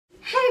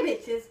Hey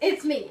bitches,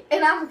 it's me,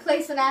 and I'm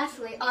replacing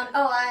Ashley on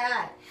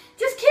OII.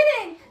 Just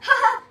kidding!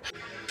 Haha!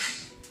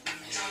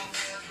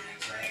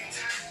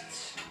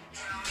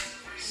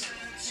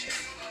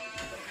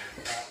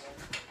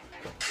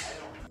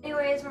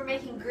 Anyways, we're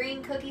making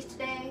green cookies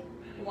today.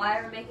 Why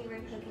are we making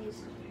green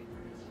cookies?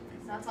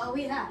 Because that's all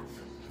we have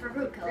for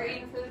food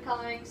coloring. Green food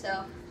coloring,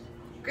 so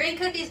green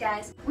cookies,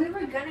 guys. We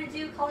were gonna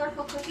do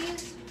colorful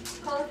cookies,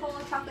 colorful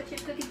chocolate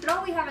chip cookies, but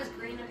all we have is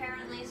green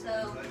apparently,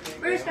 so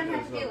we're just gonna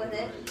have to deal with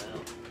it.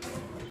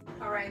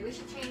 Alright, we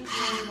should change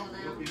the label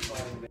now.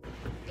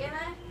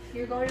 Anna,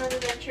 you're going on an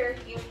adventure.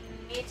 You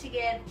need to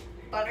get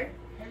butter.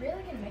 I'm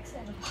really gonna mix it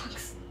in a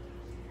box.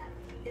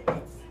 It's a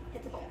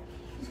bowl.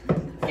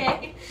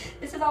 Okay,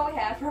 this is all we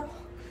have for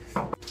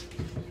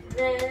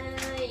Then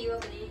you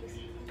open these.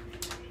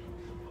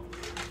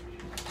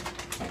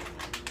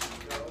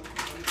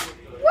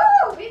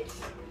 Woo! Bitch!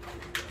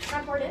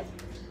 Can I pour it in?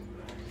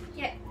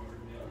 Yeah.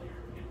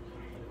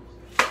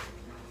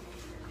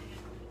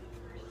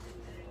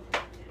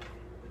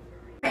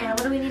 Okay, now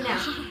what do we need now?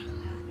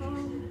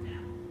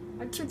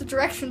 I took the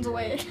directions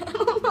away. I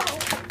don't know.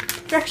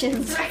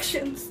 Directions.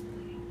 Directions.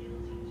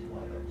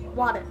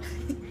 Water.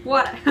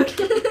 Water.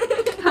 Okay.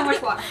 How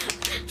much water?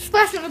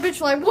 Splashing a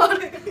bitch like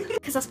water.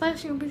 Cause I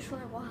splashing a bitch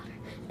like water.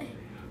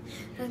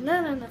 And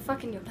then I'm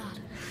fucking your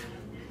daughter.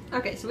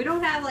 Okay, so we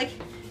don't have like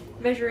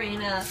measuring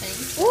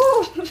things.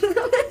 Ooh!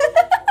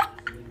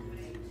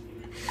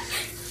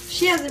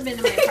 She hasn't been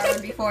to my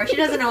apartment before. She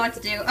doesn't know what to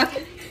do.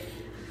 Okay.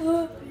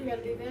 Oh, you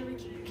gotta be very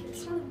careful.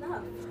 It's not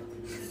enough.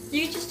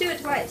 You can just do it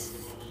twice.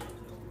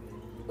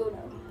 Oh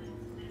no.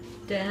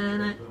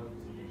 Dana,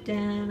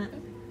 Dana,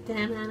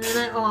 Dana.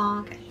 Oh,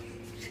 okay.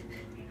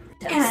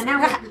 Anna,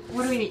 now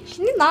what do we need?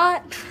 Can you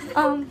not?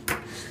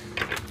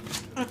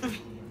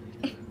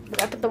 We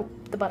gotta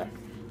put the butter.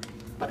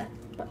 Butter.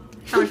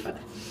 How much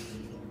butter?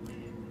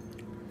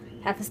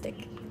 Half a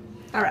stick.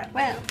 Alright,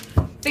 well,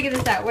 figure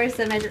this out. Where's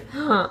the measure?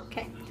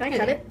 Okay. Can I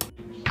cut it?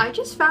 I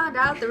just found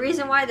out the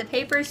reason why the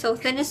paper is so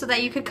thin is so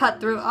that you could cut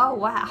through. Oh,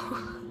 wow.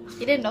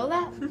 You didn't know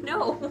that?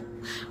 No.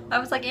 I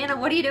was like, Anna,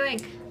 what are you doing?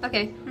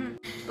 Okay.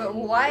 But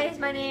why is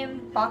my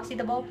name Boxy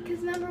the Bulb? Because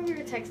remember we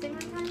were texting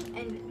one time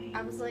and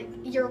I was like,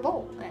 you're a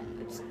bowl.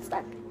 And it's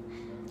stuck.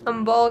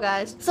 I'm a bowl,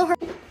 guys. So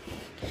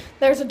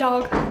there's a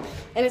dog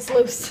and it's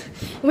loose.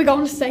 We're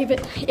going to save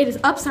it. It is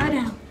upside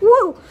down.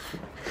 Woo!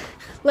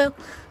 Lil.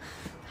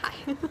 Hi.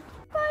 Buddy.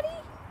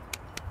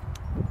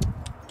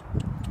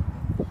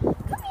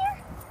 Come here.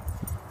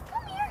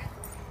 Come here.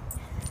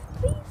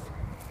 Please.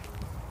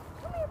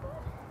 Come here,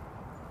 bud.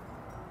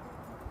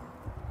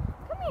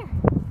 Come here.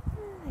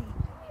 Hi. Come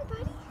here,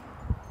 buddy.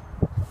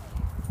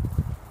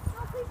 No,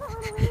 please don't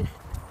run away.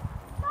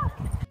 Stop.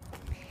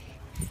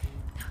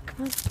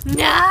 Come on.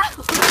 No!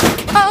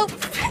 Oh!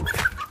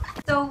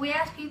 So we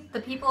asked the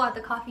people at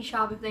the coffee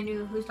shop if they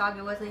knew whose dog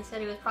it was, and they said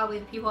it was probably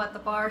the people at the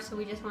bar, so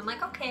we just went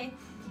like, okay.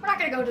 We're not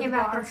gonna go to Came the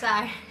back bar.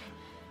 inside.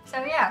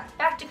 So yeah,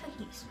 back to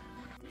cookies.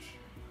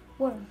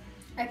 What?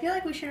 I feel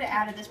like we should have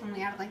added this when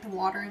we added like the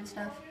water and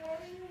stuff.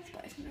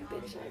 Spice my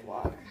bitch like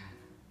water.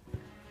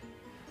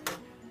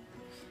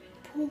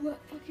 Pull that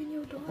fucking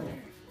your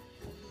daughter.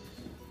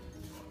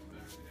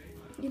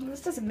 You know,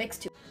 this doesn't mix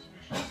too.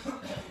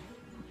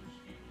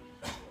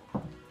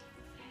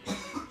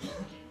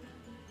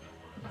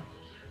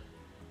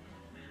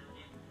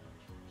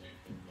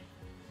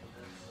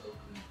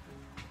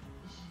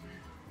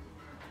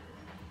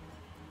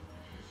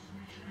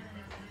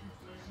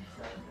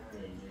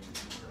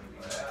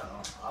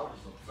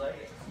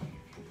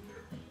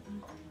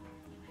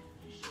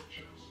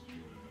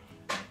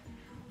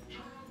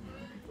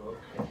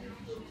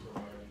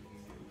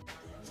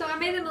 So I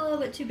made them a little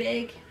bit too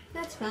big.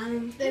 That's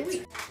fine.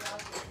 Okay,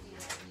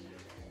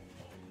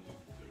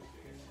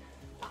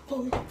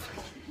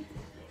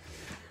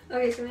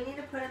 so we need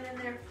to put them in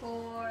there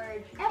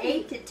for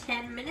 8 to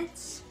 10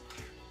 minutes.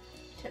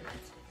 10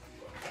 minutes.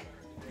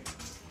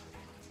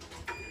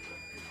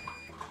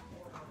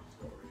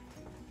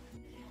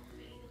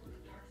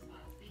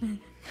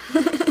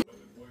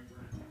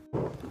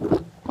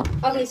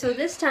 Okay, so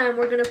this time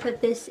we're gonna put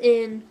this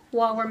in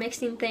while we're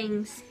mixing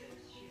things.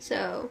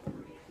 So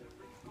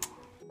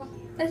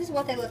this is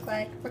what they look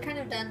like. We're kind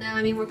of done now.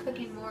 I mean, we're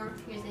cooking more.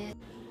 Here's it.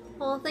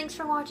 Well, thanks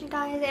for watching,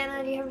 guys.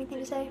 Anna, do you have anything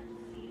to say?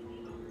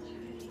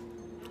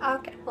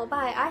 Okay, well,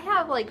 bye. I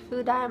have like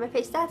food dye on my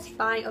face. That's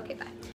fine. Okay, bye.